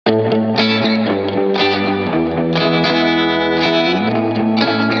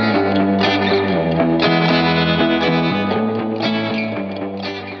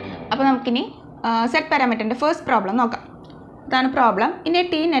Set പാരാമീറ്ററിൻ്റെ first problem നോക്കാം. ഇതാണ് problem. In A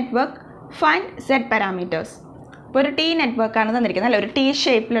T network find set parameters. ഇപ്പോൾ ഒരു ടി നെറ്റ്വർക്കാണ് തന്നിരിക്കുന്നത്, അല്ല ഒരു ടി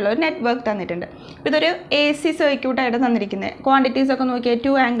ഷേപ്പിലുള്ള ഒരു നെറ്റ്വർക്ക് തന്നിട്ടുണ്ട്. ഇപ്പോൾ ഇതൊരു എ സി സർക്യൂട്ടായിട്ട് തന്നിരിക്കുന്നത്. ക്വാണ്ടിറ്റീസ് ഒക്കെ നോക്കിയാൽ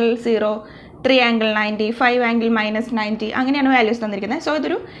 2 ആംഗിൾ 0, 3 ആംഗിൾ 90, 5 ആംഗിൾ -90 അങ്ങനെയാണ് വാല്യൂസ് തന്നിരിക്കുന്നത്. സോ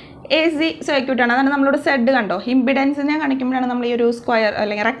ഇതൊരു എ സി സർക്യൂട്ടാണ്. അതാണ് നമ്മളോട് സെഡ് കണ്ടോ, ഇമ്പിഡൻസിനെ കാണിക്കുമ്പോഴാണ് നമ്മൾ ഈ ഒരു സ്ക്വയർ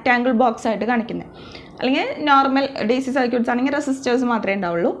അല്ലെങ്കിൽ റെക്റ്റാങ്കിൾ ബോക്സ് ആയിട്ട് കാണിക്കുന്നത്. അല്ലെങ്കിൽ നോർമൽ ഡി സി സർക്യൂട്ട്സ് ആണെങ്കിൽ റെസിസ്റ്റേഴ്സ് മാത്രമേ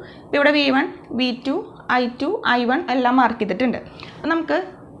ഉണ്ടാവുള്ളൂ. ഇപ്പോൾ ഇവിടെ V1, V2, I2, I1 എല്ലാം മാർക്ക് ചെയ്തിട്ടുണ്ട്. അപ്പോൾ നമുക്ക്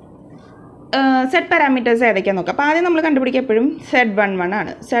സെറ്റ് പാരാമീറ്റേഴ്സ് ഏതൊക്കെയാണ് നോക്കാം. അപ്പോൾ ആദ്യം നമ്മൾ കണ്ടുപിടിക്കുക എപ്പോഴും Z11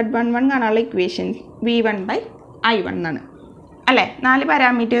 ആണ്. Z11 കാണാനുള്ള ഇക്വേഷൻസ് V1/I1 എന്നാണ് അല്ലേ. 4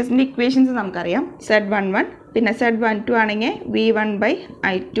 പാരാമീറ്റേഴ്സിൻ്റെ ഇക്വേഷൻസ് നമുക്കറിയാം. Z11, പിന്നെ Z12 ആണെങ്കിൽ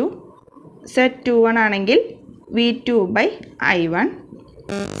V1/I2, Z21 ആണെങ്കിൽ V2/I1,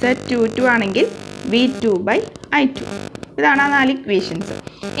 Z22 ആണെങ്കിൽ V2/I2. ഇതാണ് ആ 4 ഇക്വേഷൻസ്.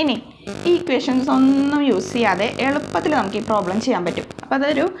 ഇനി ഈ ഇക്വേഷൻസ് ഒന്നും യൂസ് ചെയ്യാതെ എളുപ്പത്തിൽ നമുക്ക് ഈ പ്രോബ്ലം ചെയ്യാൻ പറ്റും. അപ്പോൾ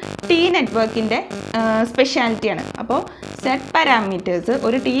അതൊരു ടി നെറ്റ്വർക്കിൻ്റെ സ്പെഷ്യാലിറ്റിയാണ്. അപ്പോൾ സെറ്റ് പാരാമീറ്റേഴ്സ്,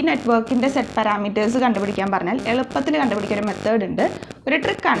 ഒരു ടി നെറ്റ്വർക്കിൻ്റെ സെറ്റ് പാരാമീറ്റേഴ്സ് കണ്ടുപിടിക്കാൻ പറഞ്ഞാൽ എളുപ്പത്തിൽ കണ്ടുപിടിക്കാൻ ഒരു മെത്തേഡ് ഉണ്ട്, ഒരു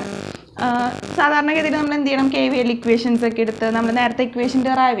ട്രിക്കാണ്. സാധാരണഗതിയിൽ നമ്മൾ എന്ത് ചെയ്യണം, KVL ഇക്വേഷൻസ് ഒക്കെ എടുത്ത് നമ്മൾ നേരത്തെ ഇക്വേഷൻ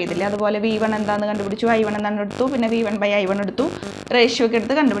ഡെറൈവ് ചെയ്തില്ലേ, അതുപോലെ V1 എന്താണെന്ന് കണ്ടുപിടിച്ചു, I1 എന്താണെന്ന് എടുത്തു, പിന്നെ V1/I1 എടുത്തു, റേഷ്യോ ഒക്കെ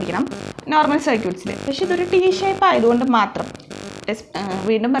എടുത്ത് കണ്ടുപിടിക്കണം നോർമൽ സർക്യൂട്ട്സിൽ. പക്ഷേ ഇതൊരു ടി ഷേപ്പ് ആയതുകൊണ്ട് മാത്രം,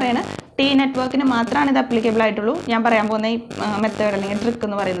 വീണ്ടും പറയണേ, ടി നെറ്റ്വർക്കിന് മാത്രമാണ് ഇത് അപ്ലിക്കബിൾ ആയിട്ടുള്ളൂ. ഞാൻ പറയാൻ പോകുന്ന ഈ മെത്തേഡ് അല്ലെങ്കിൽ ട്രിക്ക്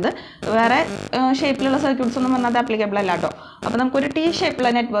എന്ന് പറയുന്നത് വേറെ ഷേപ്പിലുള്ള സർക്യൂട്ട്സ് ഒന്നും വന്നാൽ അത് അപ്ലിക്കബിൾ അല്ല കേട്ടോ. അപ്പോൾ നമുക്കൊരു ടി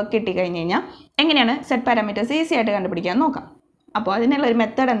ഷേപ്പിലുള്ള നെറ്റ്വർക്ക് കിട്ടിക്കഴിഞ്ഞ് കഴിഞ്ഞാൽ എങ്ങനെയാണ് സെറ്റ് പാരാമീറ്റേഴ്സ് ഈസി ആയിട്ട് കണ്ടുപിടിക്കാൻ നോക്കാം. അപ്പോൾ അതിനുള്ളൊരു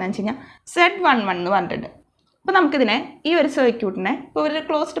മെത്തേഡ് എന്താണെന്ന് വെച്ച് കഴിഞ്ഞാൽ Z11 എന്ന് പറഞ്ഞിട്ടുണ്ട്. അപ്പോൾ നമുക്കിതിനെ ഈ ഒരു സർക്യൂട്ടിനെ ഇപ്പോൾ ഒരു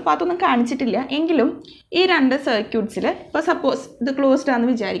ക്ലോസ്ഡ് പാത്ത് ഒന്നും കാണിച്ചിട്ടില്ല എങ്കിലും ഈ 2 സർക്യൂട്ട്സിൽ ഇപ്പോൾ സപ്പോസ് ഇത് ക്ലോസ്ഡ് ആണെന്ന്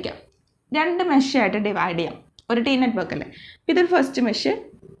വിചാരിക്കാം, 2 മെഷായിട്ട് ഡിവൈഡ് ചെയ്യാം. ഒരു ടി നെറ്റ്വർക്ക് അല്ലേ. ഇതൊരു ഫസ്റ്റ് മെഷ്,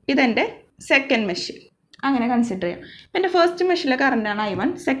 ഇതെൻ്റെ സെക്കൻഡ് മെഷ്, അങ്ങനെ കൺസിഡർ ചെയ്യാം. ഇപ്പം എൻ്റെ first മെഷിലെ കറണ്ടാണ് I1,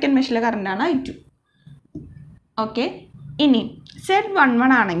 second മെഷിലെ കറണ്ടാണ് I2. Okay. ഇനി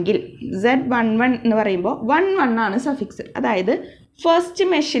Z11 ആണെങ്കിൽ Z11 എന്ന് പറയുമ്പോൾ 11 ആണ് സഫിക്സ്. അതായത് ഫസ്റ്റ്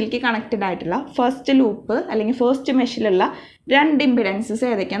മെഷിലേക്ക് കണക്റ്റഡ് ആയിട്ടുള്ള ഫസ്റ്റ് ലൂപ്പ് അല്ലെങ്കിൽ ഫസ്റ്റ് മെഷിലുള്ള 2 ഇമ്പിഡൻസസ്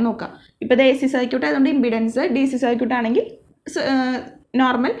ഏതൊക്കെയാണെന്ന് നോക്കാം. ഇപ്പോൾ ഇത് AC സർക്യൂട്ട് ആയതുകൊണ്ട് ഇമ്പിഡൻസ്, DC സർക്യൂട്ട് ആണെങ്കിൽ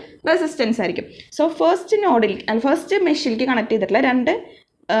നോർമൽ റെസിസ്റ്റൻസ് ആയിരിക്കും. സോ ഫസ്റ്റ് നോഡിൽ ഫസ്റ്റ് മെഷിലേക്ക് കണക്ട് ചെയ്തിട്ടുള്ള 2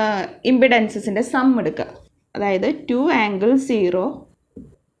 ഇമ്പിഡൻസസിൻ്റെ സം എടുക്കുക. അതായത് 2 ആംഗിൾ 0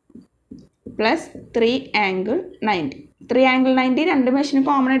 പ്ലസ് 3 ആംഗിൾ 90. 3 ആംഗിൾ 90 2 മെഷിന്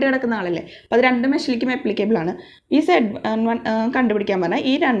കോമൺ ആയിട്ട് കിടക്കുന്ന ആളല്ലേ. അപ്പോൾ അത് 2 മെഷിലേക്കും ആപ്ലിക്കബിൾ ആണ്. ഈ Z1 കണ്ടുപിടിക്കാൻ പറഞ്ഞാൽ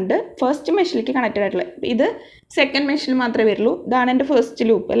ഈ 2 ഫസ്റ്റ് മെഷിലേക്ക് കണക്റ്റഡ് ആയിട്ടുള്ള, ഇത് സെക്കൻഡ് മെഷിൽ മാത്രമേ വരുള്ളൂ. ഇതാണ് എൻ്റെ ഫസ്റ്റ്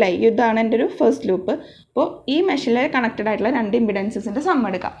ലൂപ്പ് അല്ലേ, ഇതാണ് എൻ്റെ ഒരു ഫസ്റ്റ് ലൂപ്പ്. അപ്പോൾ ഈ മെഷിൽ കണക്റ്റഡ് ആയിട്ടുള്ള 2 ഇമ്പിഡൻസസിൻ്റെ സം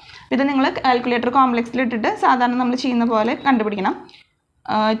എടുക്കാം. ഇത് നിങ്ങൾ കാൽക്കുലേറ്റർ കോംപ്ലക്സിൽ ഇട്ടിട്ട് സാധാരണ നമ്മൾ ചെയ്യുന്ന പോലെ കണ്ടുപിടിക്കണം.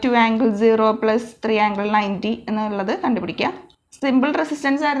 2 ആംഗിൾ 0 പ്ലസ് 3 ആംഗിൾ 90 എന്നുള്ളത് കണ്ടുപിടിക്കുക. സിമ്പിൾ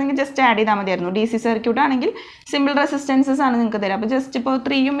റെസിസ്റ്റൻസ് ആയിരുന്നെങ്കിൽ ജസ്റ്റ് ആഡ് ചെയ്താൽ മതിയായിരുന്നു. DC സർക്യൂട്ട് ആണെങ്കിൽ സിമ്പിൾ റെസിസ്റ്റൻസസ് ആണ് നിങ്ങൾക്ക് തരാം. അപ്പോൾ ജസ്റ്റ് ഇപ്പോൾ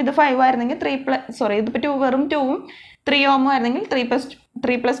 3ഉം ഇത് 5 ആയിരുന്നെങ്കിൽ ഇതിപ്പോൾ 2 വെറും 2ഉം 3 ഓമും ആയിരുന്നെങ്കിൽ 3 +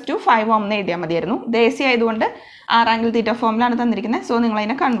 2 5 ഓം എന്ന് എഴുതിയാൽ മതിയായിരുന്നു. ഇത് AC ആയതുകൊണ്ട് 6 ആംഗിൾ തീറ്റ ഫോമിലാണ് തന്നിരിക്കുന്നത്. സോ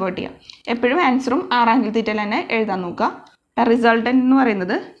നിങ്ങളതിനെ കൺവേർട്ട് ചെയ്യാം. എപ്പോഴും ആൻസറും 6 ആംഗിൾ തീറ്റയിൽ തന്നെ എഴുതാൻ നോക്കുക. റിസൾട്ടൻ്റ് എന്ന്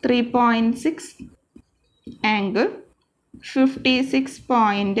പറയുന്നത് 3.6 ആംഗിൾ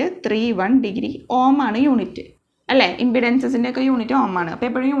 56.31 ഡിഗ്രി ഓം ആണ് യൂണിറ്റ് അല്ലേ. ഇമ്പിഡൻസസിൻ്റെ ഒക്കെ യൂണിറ്റ് ഓം ആണ്. അപ്പോൾ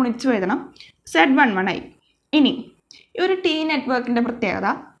എപ്പോഴും യൂണിറ്റ്സ് എഴുതണം. Z11 ആയി. ഇനി ഈ ഒരു ടി നെറ്റ്വർക്കിൻ്റെ പ്രത്യേകത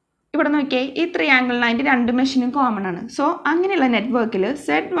ഇവിടെ നോക്കിയേ, ഈ 3 ആംഗിൾ 90 2 മെഷിനും കോമൺ ആണ്. സോ അങ്ങനെയുള്ള നെറ്റ്വർക്കിൽ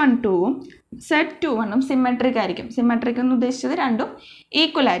Z12ഉം Z21ഉം സിമെട്രിക് ആയിരിക്കും. സിമെട്രിക് എന്ന് ഉദ്ദേശിച്ചത് രണ്ടും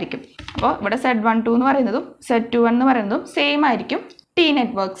ഈക്വൽ ആയിരിക്കും. അപ്പോൾ ഇവിടെ Z12 എന്ന് പറയുന്നതും Z21 എന്ന് പറയുന്നതും സെയിം ആയിരിക്കും ടി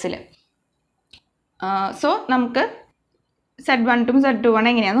നെറ്റ്വർക്ക്സിൽ. സോ നമുക്ക് Z12ഉം Z21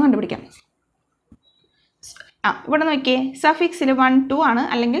 എങ്ങനെയാണെന്ന് കണ്ടുപിടിക്കാം. ഇവിടെ നോക്കിയേ, സഫിക്സിൽ 1 2 ആണ്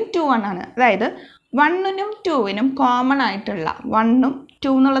അല്ലെങ്കിൽ 2 1 ആണ്. അതായത് 1നും 2നും കോമൺ ആയിട്ടുള്ള 1ഉം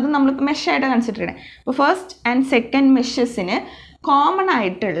 2 എന്നുള്ളത് നമ്മളിപ്പോൾ മെഷായിട്ട് കൺസിഡർ ചെയ്യണേ. അപ്പോൾ ഫസ്റ്റ് ആൻഡ് സെക്കൻഡ് മെഷസിന് കോമൺ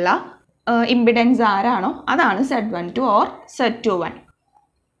ആയിട്ടുള്ള ഇമ്പിഡൻസ് ആരാണോ അതാണ് Z12 ഓർ Z21.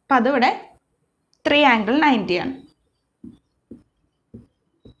 അപ്പം അതിവിടെ 3 ആംഗിൾ 90 ആണ്.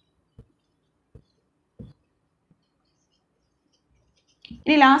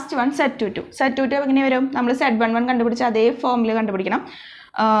 ഇനി ലാസ്റ്റ് വൺ Z22 എങ്ങനെ വരും, നമ്മൾ Z11 കണ്ടുപിടിച്ച അതേ ഫോമിൽ കണ്ടുപിടിക്കണം,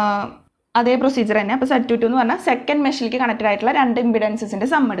 അതേ പ്രൊസീജിയർ തന്നെ. അപ്പോൾ Z22 എന്ന് പറഞ്ഞാൽ സെക്കൻഡ് മെഷിലേക്ക് കണക്റ്റഡ് ആയിട്ടുള്ള 2 ഇമ്പിഡൻസസിൻ്റെ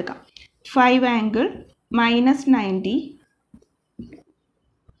സം എടുക്കാം. 5 ആംഗിൾ -90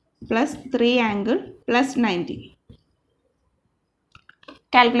 പ്ലസ് 3 ആംഗിൾ +90.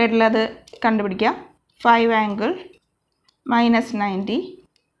 കാൽക്കുലേറ്ററിൽ അത് കണ്ടുപിടിക്കുക. 5 ആംഗിൾ -90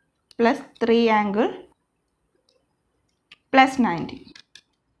 പ്ലസ് 3 ആംഗിൾ +90.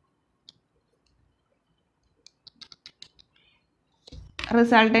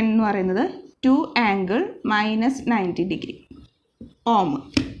 റിസൾട്ടൻ്റ് എന്ന് പറയുന്നത് 2 ആംഗിൾ -90 ഡിഗ്രി ഓം.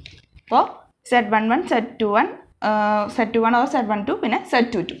 അപ്പോൾ Z11 Z21 Z21 or Z12 പിന്നെ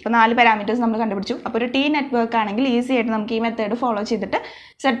Z22 ഇപ്പോൾ 4 പാരാമീറ്റേഴ്സ് നമ്മൾ കണ്ടുപിടിച്ചു. അപ്പോൾ ഒരു T നെറ്റ്വർക്ക് ആണെങ്കിൽ ഈസി ആയിട്ട് നമുക്ക് ഈ മെത്തേഡ് ഫോളോ ചെയ്തിട്ട്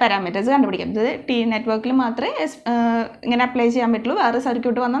Z പാരാമീറ്റേഴ്സ് കണ്ടുപിടിക്കാം. ഇത് T നെറ്റ്വർക്കിൽ മാത്രമേ ഇങ്ങനെ അപ്ലൈ ചെയ്യാൻ പറ്റുള്ളൂ. വേറെ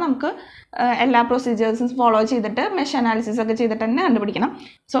സർക്യൂട്ട് വന്നാൽ നമുക്ക് എല്ലാ പ്രൊസീജിയേഴ്സും ഫോളോ ചെയ്തിട്ട് മെഷ് അനാലിസിസ് ഒക്കെ ചെയ്തിട്ട് തന്നെ കണ്ടുപിടിക്കണം.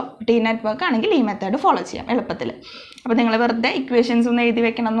 സോ T നെറ്റ്വർക്ക് ആണെങ്കിൽ ഈ മെത്തേഡ് ഫോളോ ചെയ്യാം എളുപ്പത്തിൽ. അപ്പോൾ നിങ്ങൾ വെറുതെ ഇക്വേഷൻസ് ഒന്നും എഴുതി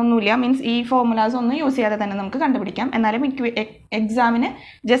വെക്കണമെന്നൊന്നുമില്ല. മീൻസ് ഈ ഫോർമുലാസ് ഒന്നും യൂസ് ചെയ്യാതെ തന്നെ നമുക്ക് കണ്ടുപിടിക്കാം. എന്നാലും എക്സാമിന്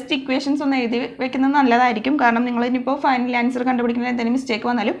ജസ്റ്റ് ഇക്വേഷൻസ് ഒന്ന് എഴുതി വെക്കുന്നത് നല്ലതായിരിക്കും. കാരണം നിങ്ങൾ ഇനിയിപ്പോൾ ഫൈനൽ ആൻസർ കണ്ടുപിടിക്കുന്ന എന്തെങ്കിലും മിസ്റ്റേക്ക്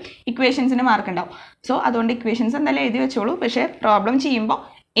വന്നാലും ഇക്വേഷൻസിന് മാർക്ക് ഉണ്ടാവും. സോ അതുകൊണ്ട് ഇക്വേഷൻസ് എന്തായാലും എഴുതി വെച്ചോളൂ. പക്ഷേ പ്രോബ്ലം ചെയ്യുമ്പോൾ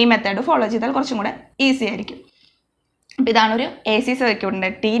ഈ മെത്തേഡ് ഫോളോ ചെയ്താൽ കുറച്ചും കൂടെ ഈസി ആയിരിക്കും. അപ്പോൾ ഇതാണ് ഒരു AC സർക്യൂട്ടിൻ്റെ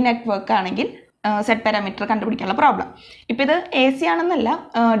T നെറ്റ്വർക്ക് ആണെങ്കിൽ സെറ്റ് പാരാമീറ്റർ കണ്ടുപിടിക്കാനുള്ള പ്രോബ്ലം. ഇപ്പോൾ ഇത് AC ആണെന്നല്ല,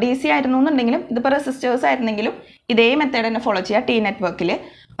 DC ആയിരുന്നു എന്നുണ്ടെങ്കിലും ഇതിപ്പോൾ റെസിസ്റ്റേഴ്സ് ആയിരുന്നെങ്കിലും ഇതേ മെത്തേഡ് തന്നെ ഫോളോ ചെയ്യുക. T നെറ്റ്വർക്കിൽ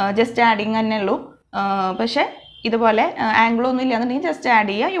ജസ്റ്റ് ആഡിങ് തന്നെ ഉള്ളൂ. പക്ഷേ ഇതുപോലെ ആംഗിളൊന്നും ഇല്ലാന്നുണ്ടെങ്കിൽ ജസ്റ്റ്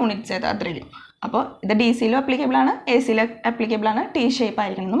ആഡ് ചെയ്യുക, യൂണിറ്റ്സ് ചെയ്ത് അത്രയും. അപ്പോൾ ഇത് DC-ലും അപ്ലിക്കബിൾ ആണ്, AC-ലും അപ്ലിക്കബിൾ ആണ്. T ഷേപ്പ്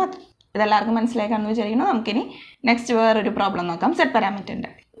ആയിരിക്കണമെന്ന് മാത്രം. ഇതെല്ലാവർക്കും മനസ്സിലാക്കാമെന്ന് വിചാരിക്കുന്നു. നമുക്കിനി നെക്സ്റ്റ് വേറൊരു പ്രോബ്ലം നോക്കാം സെറ്റ്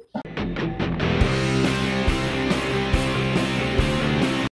പാരാമീറ്ററിൻ്റെ.